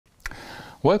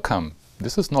Welcome,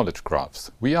 this is Knowledge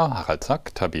Graphs. We are Harald,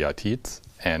 Tabea, Tietz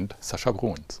and Sasha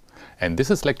Bruns. And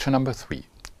this is lecture number 3,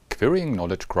 Querying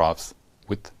Knowledge Graphs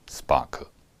with SPARQL.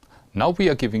 Now we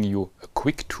are giving you a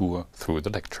quick tour through the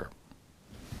lecture.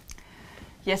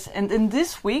 Yes, and in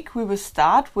this week we will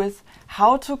start with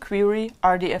how to query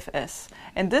RDFS.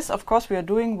 And this, of course, we are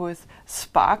doing with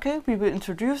SPARQL. We will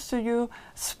introduce to you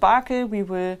SPARQL. We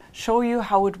will show you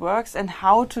how it works and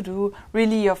how to do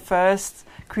really your first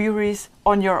queries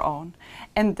on your own.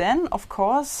 And then, of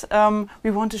course,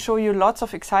 we want to show you lots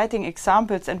of exciting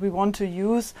examples, and we want to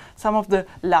use some of the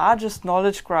largest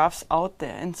knowledge graphs out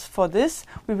there. And for this,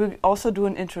 we will also do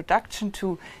an introduction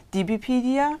to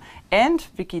DBpedia and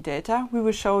Wikidata. We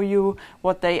will show you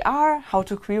what they are, how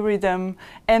to query them,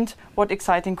 and what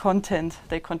exciting content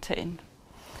they contain.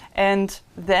 And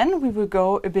then we will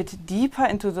go a bit deeper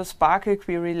into the SPARQL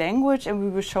query language, and we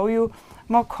will show you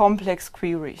more complex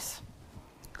queries.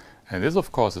 And this,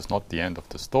 of course, is not the end of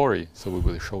the story, so we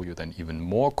will show you then even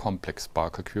more complex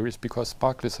SPARQL queries, because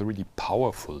SPARQL is a really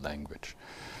powerful language.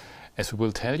 As we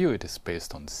will tell you, it is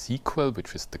based on SQL,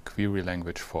 which is the query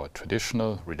language for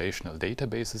traditional relational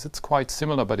databases. It's quite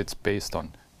similar, but it's based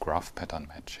on graph pattern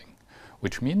matching,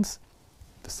 which means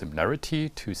the similarity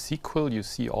to SQL you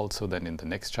see also then in the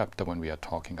next chapter when we are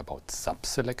talking about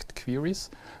subselect queries.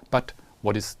 But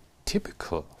what is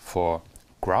typical for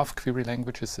graph query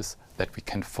languages is that we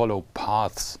can follow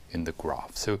paths in the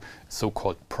graph,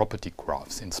 so-called property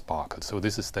graphs in SPARQL. So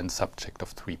this is then subject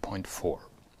of 3.4.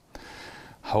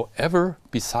 However,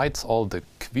 besides all the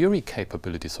query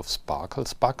capabilities of SPARQL,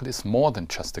 SPARQL is more than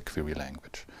just a query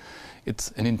language. It's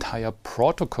an entire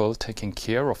protocol taking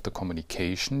care of the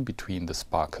communication between the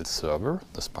SPARQL server,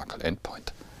 the SPARQL endpoint,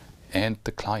 and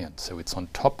the client. So it's on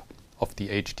top of the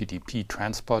HTTP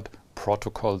transport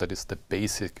protocol that is the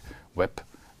basic web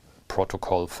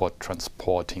protocol for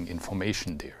transporting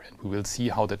information there, and we will see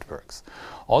how that works.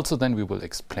 Also then we will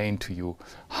explain to you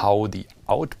how the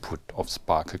output of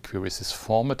SPARQL queries is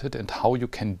formatted and how you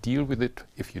can deal with it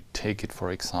if you take it,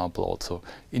 for example, also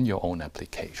in your own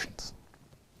applications.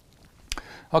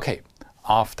 Okay,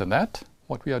 after that,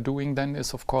 what we are doing then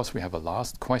is, of course, we have a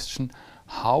last question.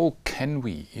 How can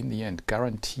we, in the end,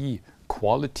 guarantee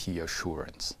quality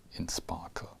assurance in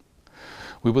SPARQL?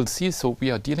 We will see, so we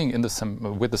are dealing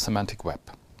with the semantic web.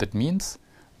 That means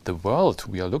the world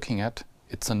we are looking at,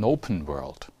 it's an open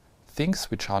world.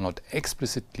 Things which are not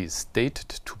explicitly stated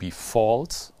to be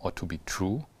false or to be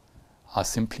true are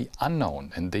simply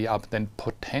unknown, and they are then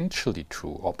potentially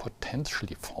true or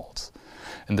potentially false.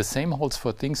 And the same holds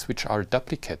for things which are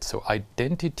duplicates. So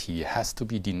identity has to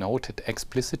be denoted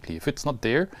explicitly. If it's not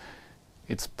there,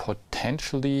 it's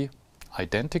potentially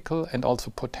identical and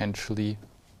also potentially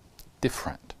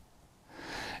different.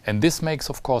 And this makes,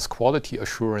 of course, quality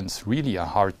assurance really a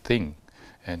hard thing.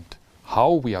 And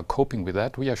how we are coping with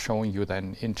that, we are showing you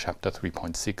then in chapter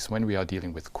 3.6 when we are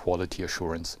dealing with quality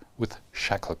assurance with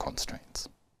shackle constraints.